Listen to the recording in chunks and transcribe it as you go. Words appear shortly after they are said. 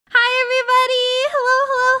hello,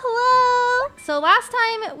 hello, hello. So last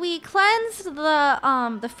time we cleansed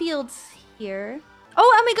the fields here.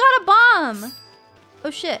 Oh, and we got a bomb. Oh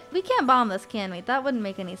shit, we can't bomb this, can we? That wouldn't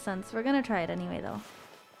make any sense. We're gonna try it anyway, though.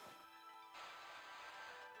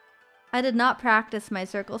 I did not practice my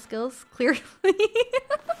circle skills, clearly.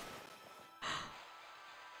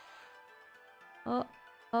 Oh.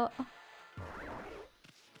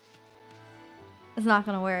 It's not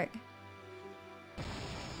gonna work.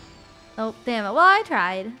 Oh, damn it. Well, I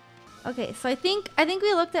tried. Okay, so I think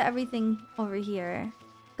we looked at everything over here.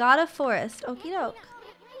 Got a forest. Okie doke.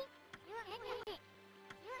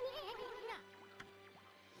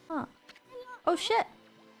 Huh. Oh shit.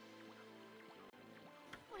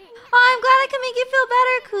 Oh, I'm glad I can make you feel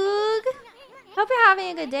better, Coog. Hope you're having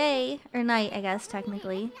a good day. Or night, I guess,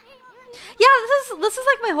 technically. Yeah, this is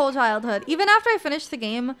like my whole childhood. Even after I finished the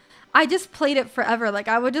game, I just played it forever. Like,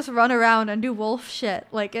 I would just run around and do wolf shit.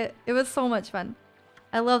 Like, it was so much fun.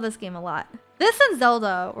 I love this game a lot. This and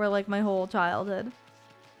Zelda were like my whole childhood.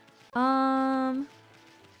 Oh,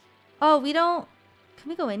 we don't... Can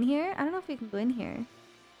we go in here? I don't know if we can go in here.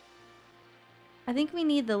 I think we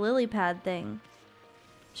need the lily pad thing.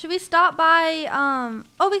 Should we stop by,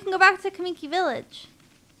 Oh, we can go back to Kamiki Village.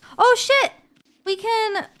 Oh, shit! We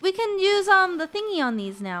can use, the thingy on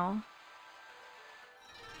these now.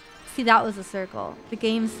 See, that was a circle. The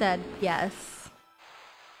game said yes.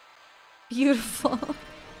 Beautiful.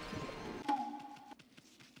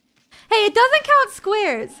 Hey, it doesn't count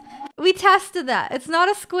squares. We tested that. It's not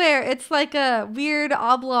a square. It's like a weird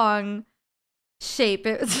oblong shape.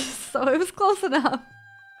 It was just, so it was close enough.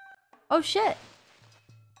 Oh, shit.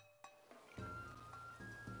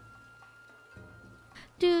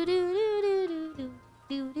 Do do do do do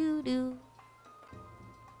do do do.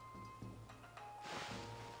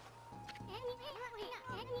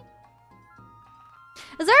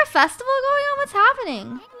 Is there a festival going on? What's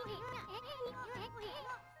happening?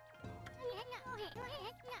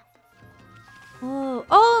 Oh,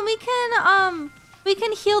 we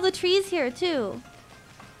can heal the trees here too.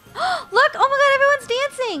 Look! Oh my god, everyone's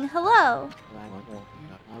dancing! Hello.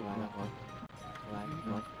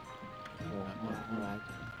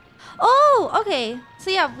 Oh, okay. So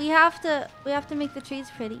yeah, we have to make the trees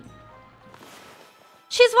pretty.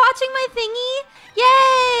 She's watching my thingy!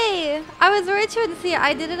 Yay! I was worried she wouldn't see it.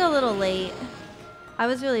 I did it a little late. I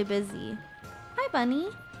was really busy. Hi, bunny.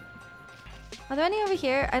 Are there any over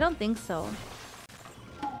here? I don't think so.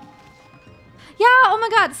 Yeah, oh my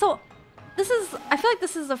god. So I feel like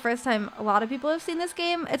this is the first time a lot of people have seen this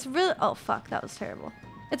game. It's really, oh fuck, that was terrible.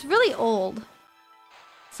 It's really old.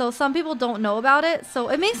 So some people don't know about it. So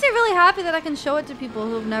it makes me really happy that I can show it to people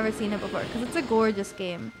who have never seen it before, because it's a gorgeous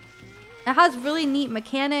game. It has really neat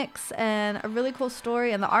mechanics and a really cool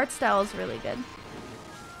story, and the art style is really good.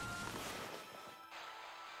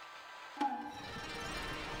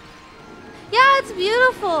 Yeah, it's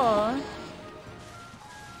beautiful.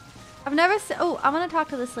 I've never seen... Oh, I want to talk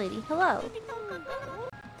to this lady. Hello.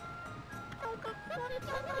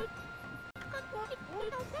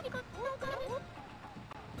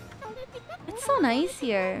 It's so nice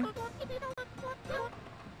here.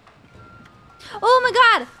 Oh my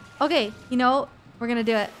god! Okay, you know, we're gonna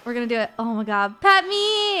do it. We're gonna do it. Oh my god. Pet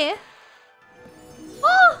me!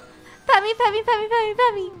 Oh! Pet me, pet me, pet me, pet me,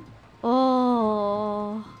 pet me.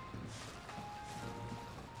 Oh.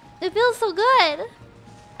 It feels so good.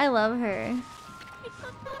 I love her.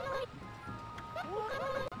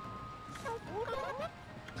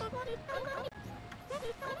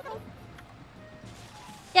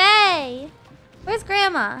 Yay! Where's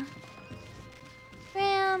Grandma?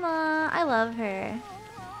 Grandma, I love her.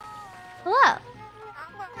 Hello.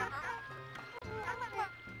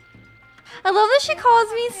 I love that she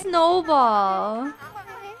calls me Snowball.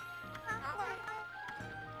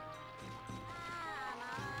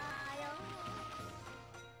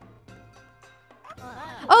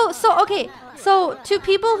 Oh, so, okay. So, to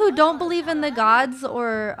people who don't believe in the gods,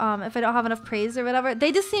 or if I don't have enough praise or whatever,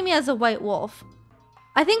 they just see me as a white wolf.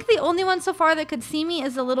 I think the only one so far that could see me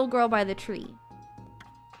is the little girl by the tree.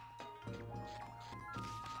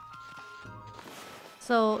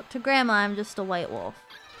 So, to Grandma, I'm just a white wolf.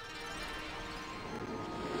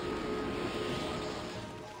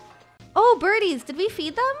 Oh, birdies! Did we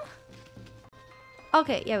feed them?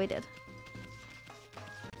 Okay, yeah, we did.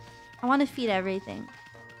 I want to feed everything.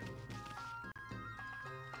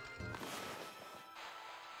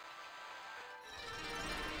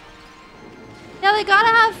 Yeah, they gotta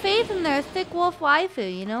have faith in their thick wolf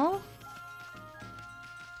waifu, you know?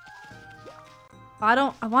 I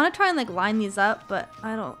want to try and like line these up, but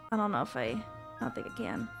I don't know if I don't think I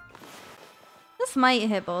can. This might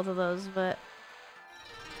hit both of those, but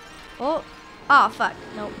Oh. Oh, fuck.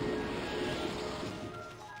 Nope.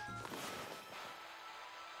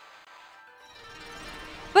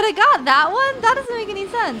 But I got that one? That doesn't make any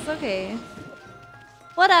sense. Okay.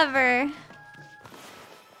 Whatever.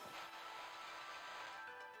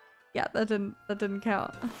 Yeah, that didn't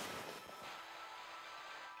count.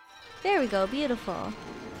 There we go. Beautiful.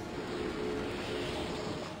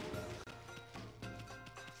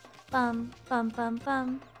 Bum, bum, bum,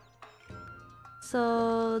 bum.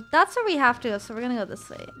 So that's where we have to go. So we're gonna go this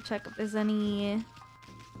way. Check if there's any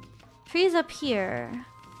trees up here.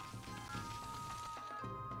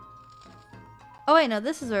 Oh wait, no,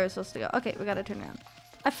 this is where we're supposed to go. Okay, we gotta turn around.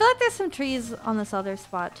 I feel like there's some trees on this other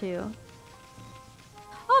spot too.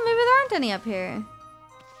 Oh, maybe there aren't any up here.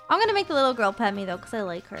 I'm gonna make the little girl pet me though, because I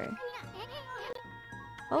like her.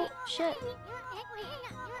 Oh, shit.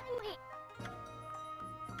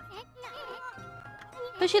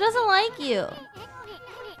 But she doesn't like you.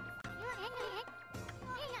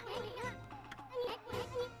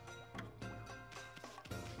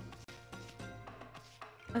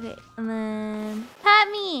 Okay, and then pat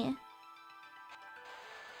me.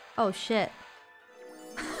 Oh shit.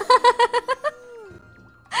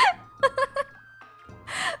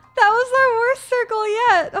 That was our worst circle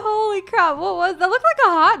yet. Holy crap. What was that? Looked like a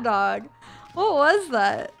hot dog. What was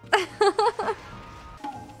that?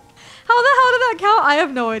 How the hell did that count? I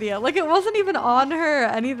have no idea. Like it wasn't even on her or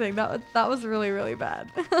anything. That was really, really bad.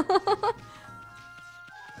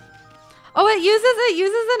 Oh, it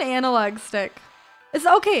uses an analog stick. It's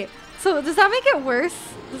okay. So does that make it worse?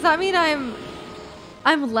 Does that mean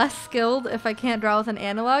I'm less skilled if I can't draw with an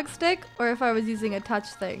analog stick, or if I was using a touch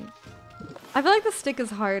thing? I feel like the stick is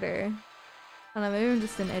harder. I don't know, maybe I'm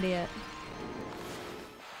just an idiot.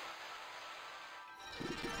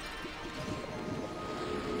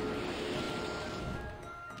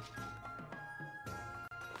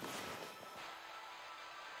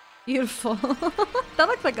 Beautiful. That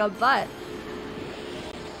looks like a butt.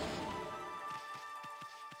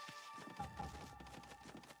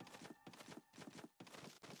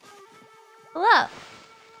 Hello.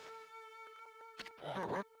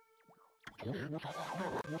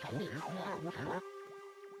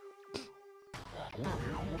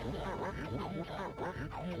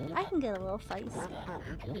 I can get a little feisty.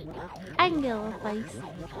 I can get a little feisty.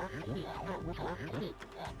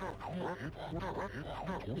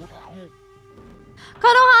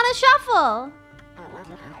 Konohana Shuffle!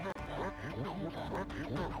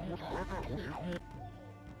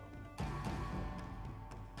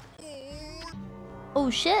 Oh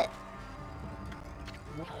shit!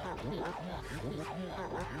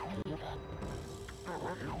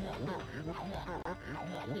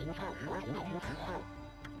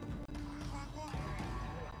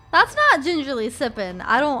 That's not gingerly sipping.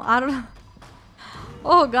 I don't know.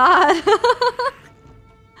 Oh god.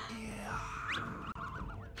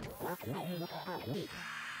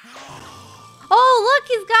 Oh look,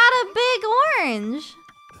 he's got a big orange.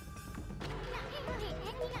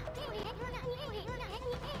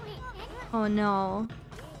 Oh no.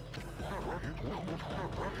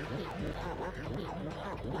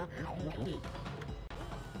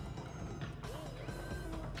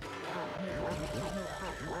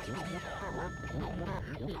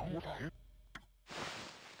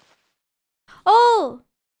 Oh!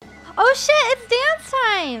 Oh shit, it's dance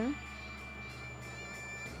time!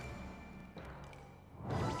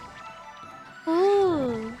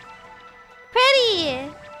 Ooh.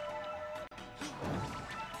 Pretty!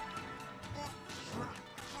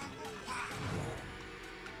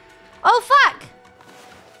 Oh fuck!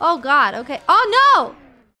 Oh god, okay. Oh no!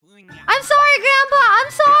 I'm sorry, Grandpa!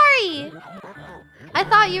 I'm sorry! I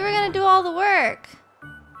thought you were gonna do all the work.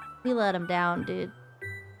 We let him down, dude.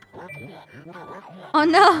 Oh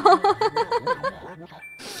no!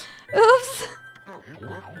 Oops!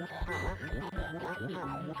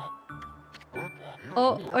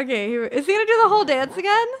 Oh, okay. Is he gonna do the whole dance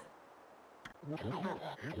again?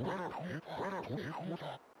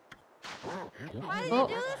 Why did you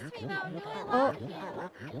do this to me, Mountain? Oh.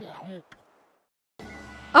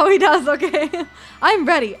 Oh, he does. Okay. I'm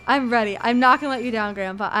ready. I'm ready. I'm not gonna let you down,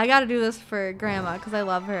 Grandpa. I gotta do this for Grandma because I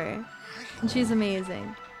love her. And she's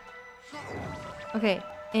amazing. Okay.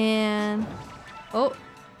 And... Oh.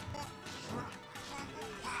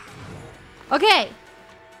 Okay.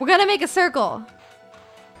 We're gonna make a circle.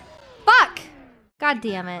 Fuck! God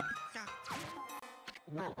damn it.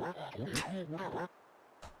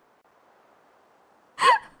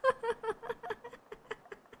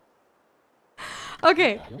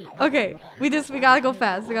 Okay, okay. We gotta go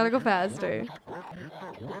fast. We gotta go faster.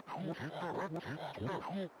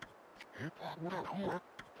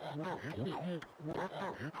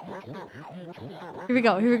 Here we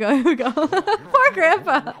go, here we go, here we go. Poor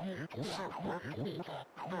Grandpa.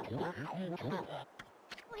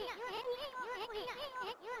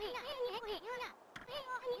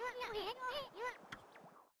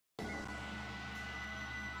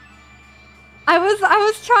 I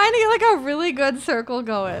was trying to get like a really good circle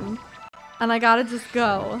going. And I gotta just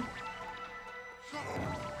go.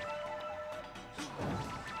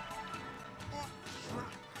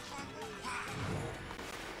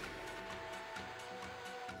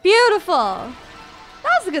 Beautiful!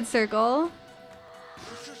 That was a good circle.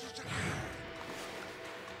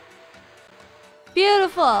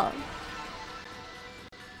 Beautiful.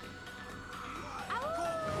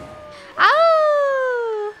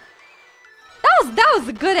 Ow! That was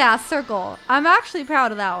a good ass circle. I'm actually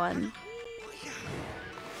proud of that one.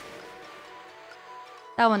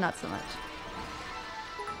 That one not so much.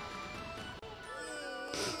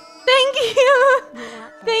 Thank you!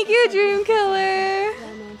 Thank you, Dream Killer!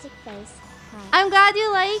 I'm glad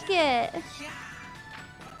you like it.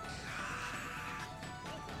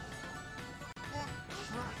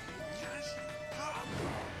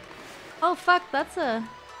 Oh fuck, that's a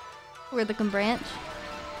where they can branch.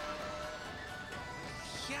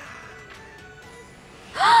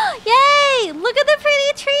 Yay! Look at the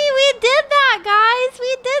pretty tree! We did that, guys!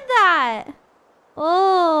 We did that!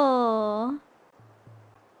 Oh.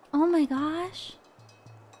 Oh my gosh.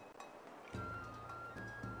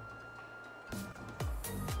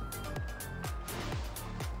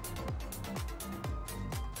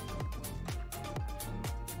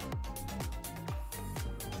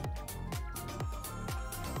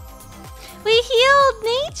 We healed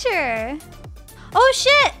nature! Oh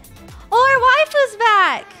shit! Oh, our waifu's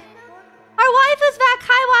back! Our waifu's back!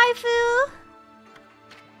 Hi, waifu!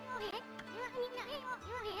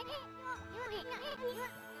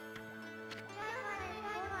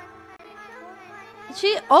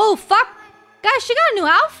 She... Oh, fuck! Guys, she got a new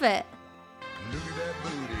outfit! Look at that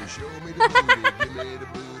booty, show me the booty, give me the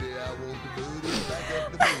booty, I want the booty, back up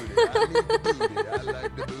the booty, I need the booty, I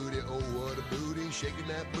like the booty, oh what a booty, shaking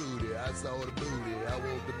that booty, I saw the booty, I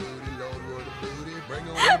want the booty, Lord what a booty, bring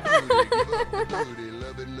on the booty, give up the booty,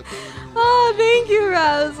 loving the booty. Oh, thank you,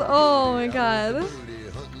 Raz. Oh my god.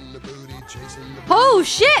 Oh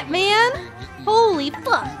shit, man! Holy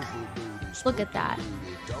fuck! Look at that.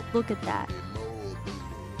 Look at that.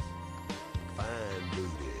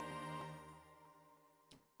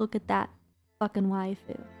 Look at that fucking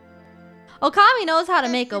waifu. Okami knows how to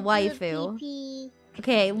make a waifu.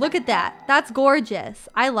 Okay, look at that. That's gorgeous.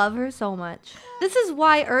 I love her so much. This is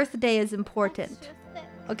why Earth Day is important.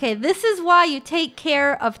 Okay, this is why you take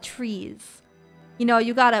care of trees. You know,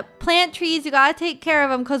 you gotta plant trees, you gotta take care of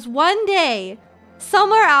them, because one day,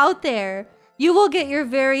 somewhere out there, you will get your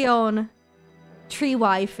very own tree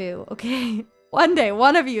waifu, okay? One day,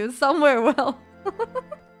 one of you, somewhere will.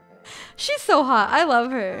 She's so hot. I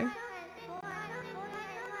love her.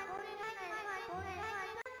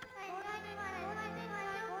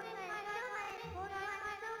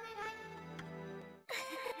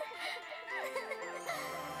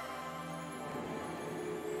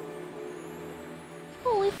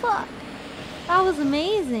 Holy fuck. That was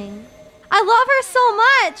amazing. I love her so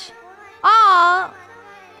much. Aw.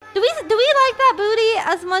 Do we like that booty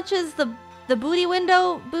as much as the booty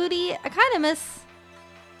window booty? I kind of miss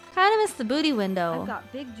the booty window. I've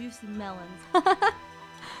got big juicy melons.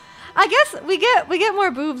 I guess we get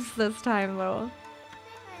more boobs this time though.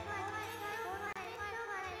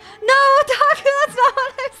 No, Taku, that's not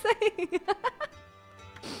what I'm saying.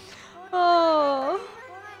 Oh.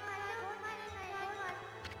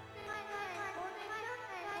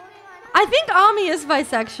 I think Ami is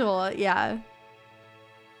bisexual, yeah.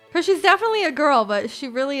 Cause she's definitely a girl, but she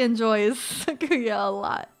really enjoys Sakuya a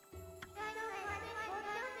lot.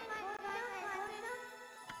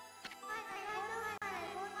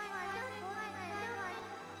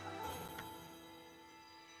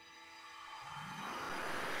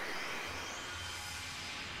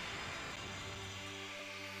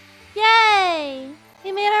 Yay!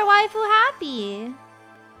 We made our waifu happy.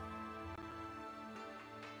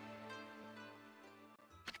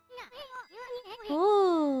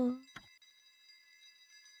 Ooh.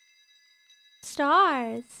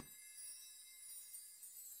 Stars.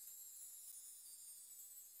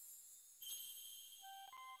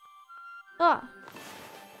 Oh.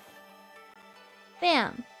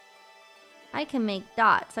 Bam. I can make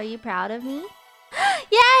dots. Are you proud of me?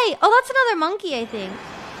 Yay! Oh, that's another monkey, I think.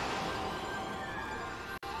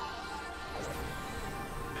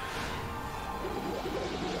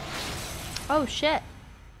 Oh, shit.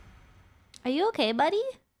 Are you okay, buddy?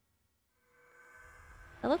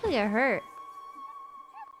 I look like I hurt.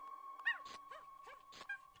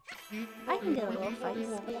 I can get a little feisty.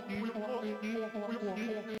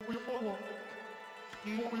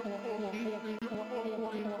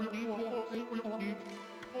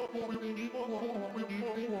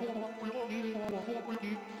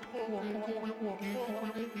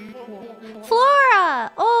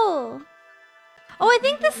 Flora! Oh! Oh, I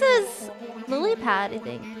think this is lily pad, I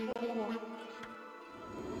think.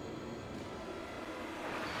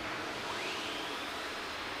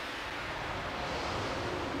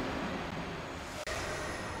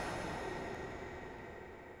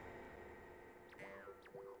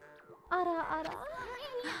 Ara ara.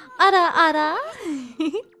 Ara ara.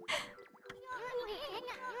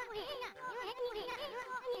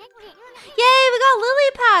 Yay, we got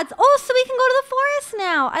lily pads. Oh, so we can go to the forest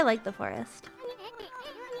now. I like the forest.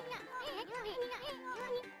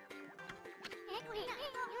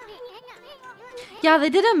 Yeah, they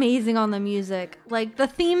did amazing on the music. Like the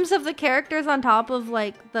themes of the characters on top of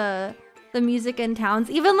like the music in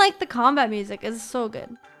towns. Even like the combat music is so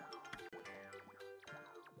good.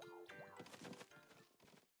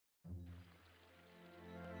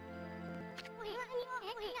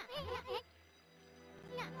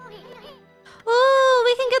 Ooh,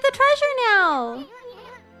 we can get the treasure now.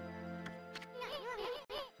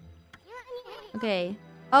 Okay.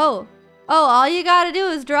 Oh, all you gotta do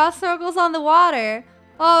is draw circles on the water.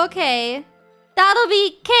 Oh, okay. That'll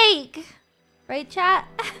be cake. Right, chat?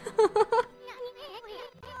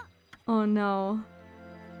 Oh, no.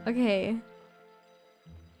 Okay.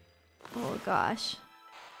 Oh, gosh.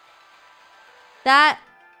 That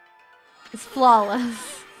is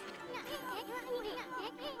flawless.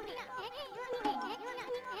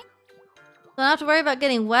 Don't have to worry about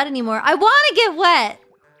getting wet anymore. I want to get wet!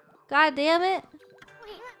 God damn it.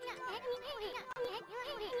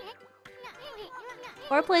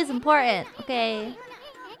 Foreplay is important. Okay.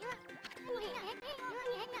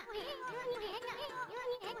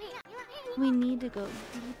 We need to go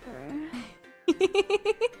deeper.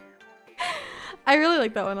 I really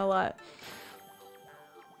like that one a lot.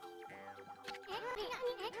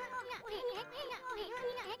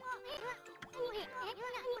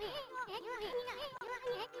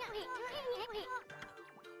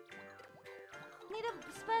 Need to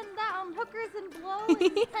spend that on hookers and blow and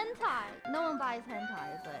hentai. No one buys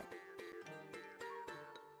hentai, but...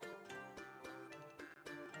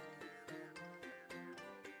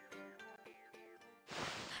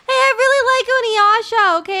 Hey, I really like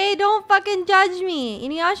Inuyasha, okay? Don't fucking judge me.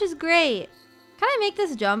 Inuyasha's great. Can I make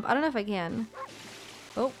this jump? I don't know if I can.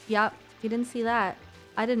 Oh, yep. You didn't see that.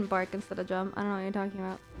 I didn't bark instead of jump. I don't know what you're talking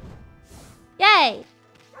about. Yay!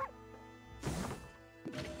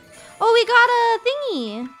 Oh, we got a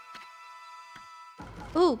thingy.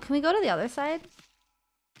 Ooh, can we go to the other side?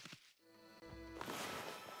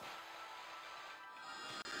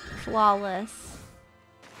 Flawless.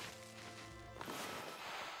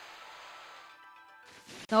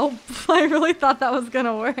 Nope, I really thought that was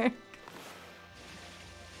gonna work.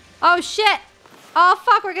 Oh shit! Oh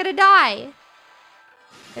fuck, we're gonna die!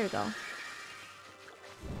 There we go.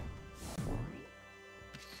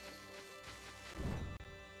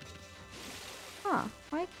 Huh,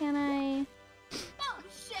 why can't I... Oh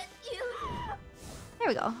shit, you! There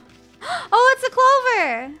we go. Oh, it's a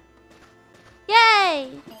clover!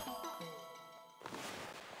 Yay!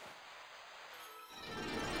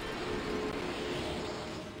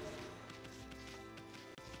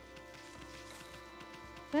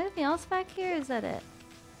 Is there anything else back here? Is that it?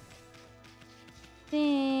 I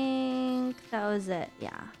think that was it.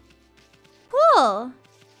 Yeah. Cool.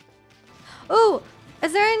 Oh,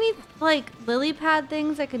 is there any like lily pad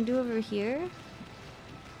things I can do over here?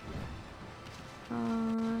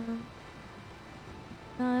 No,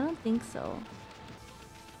 I don't think so.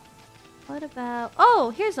 What about...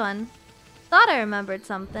 Oh, here's one. Thought I remembered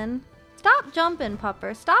something. Stop jumping,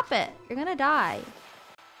 pupper. Stop it. You're gonna die.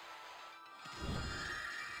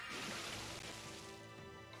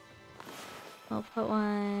 I'll put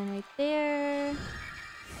one right there.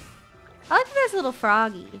 I like that there's a little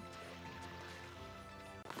froggy.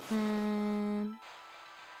 And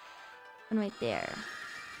one right there.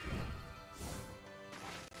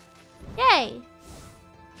 Yay!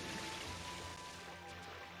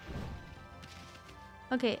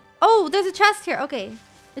 Okay. Oh, there's a chest here. Okay.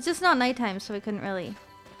 It's just not nighttime, so we couldn't really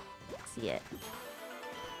see it.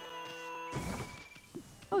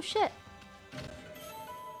 Oh, shit.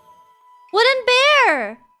 Wooden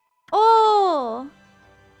bear! Oh!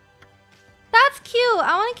 That's cute.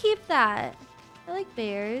 I want to keep that. I like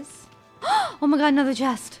bears. Oh my god, another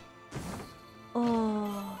chest.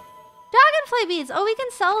 Oh. Dragonfly beads. Oh, we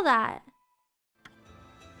can sell that.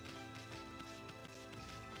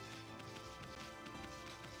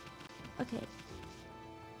 Okay.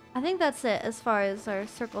 I think that's it as far as our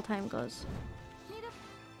circle time goes.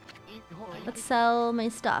 Let's sell my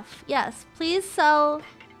stuff. Yes, please sell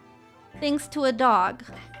things to a dog.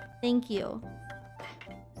 Thank you.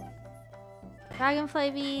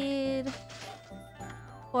 Dragonfly bead.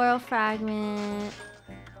 Coral fragment.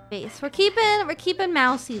 Base. We're keeping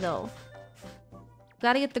Mousy though.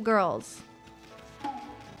 Gotta get the girls.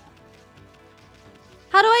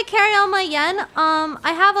 How do I carry all my yen?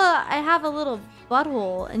 I have a little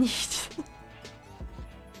butthole and you just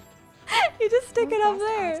you just stick it up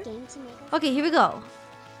there. Okay, here we go.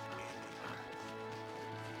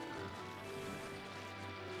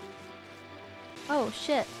 Oh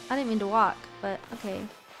shit. I didn't mean to walk, but okay.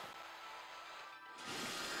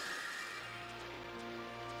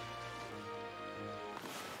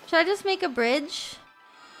 Should I just make a bridge?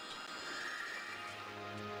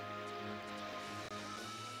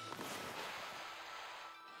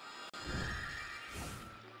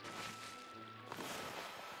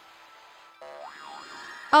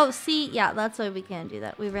 Oh, see? Yeah, that's why we can't do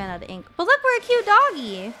that. We ran out of ink. But look, we're a cute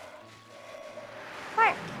doggy.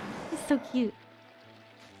 Mark. He's so cute.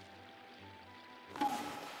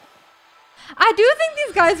 I do think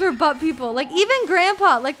these guys were butt people. Like, even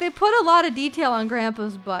Grandpa. Like, they put a lot of detail on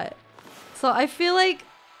Grandpa's butt. So I feel like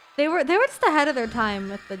they were just ahead of their time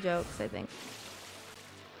with the jokes, I think.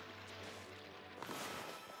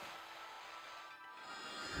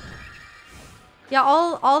 Yeah,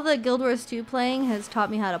 all the Guild Wars 2 playing has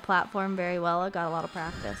taught me how to platform very well. I got a lot of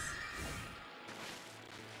practice.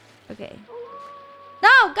 Okay.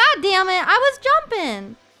 No, god damn it! I was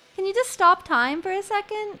jumping! Can you just stop time for a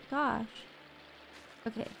second? Gosh.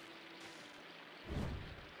 Okay.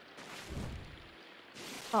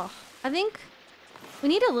 Oh, I think we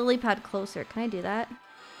need a lily pad closer. Can I do that?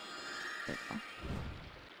 There we go.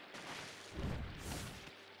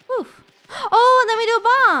 Woof. Oh, and then we do a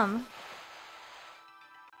bomb!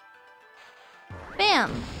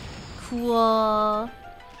 Bam! Cool.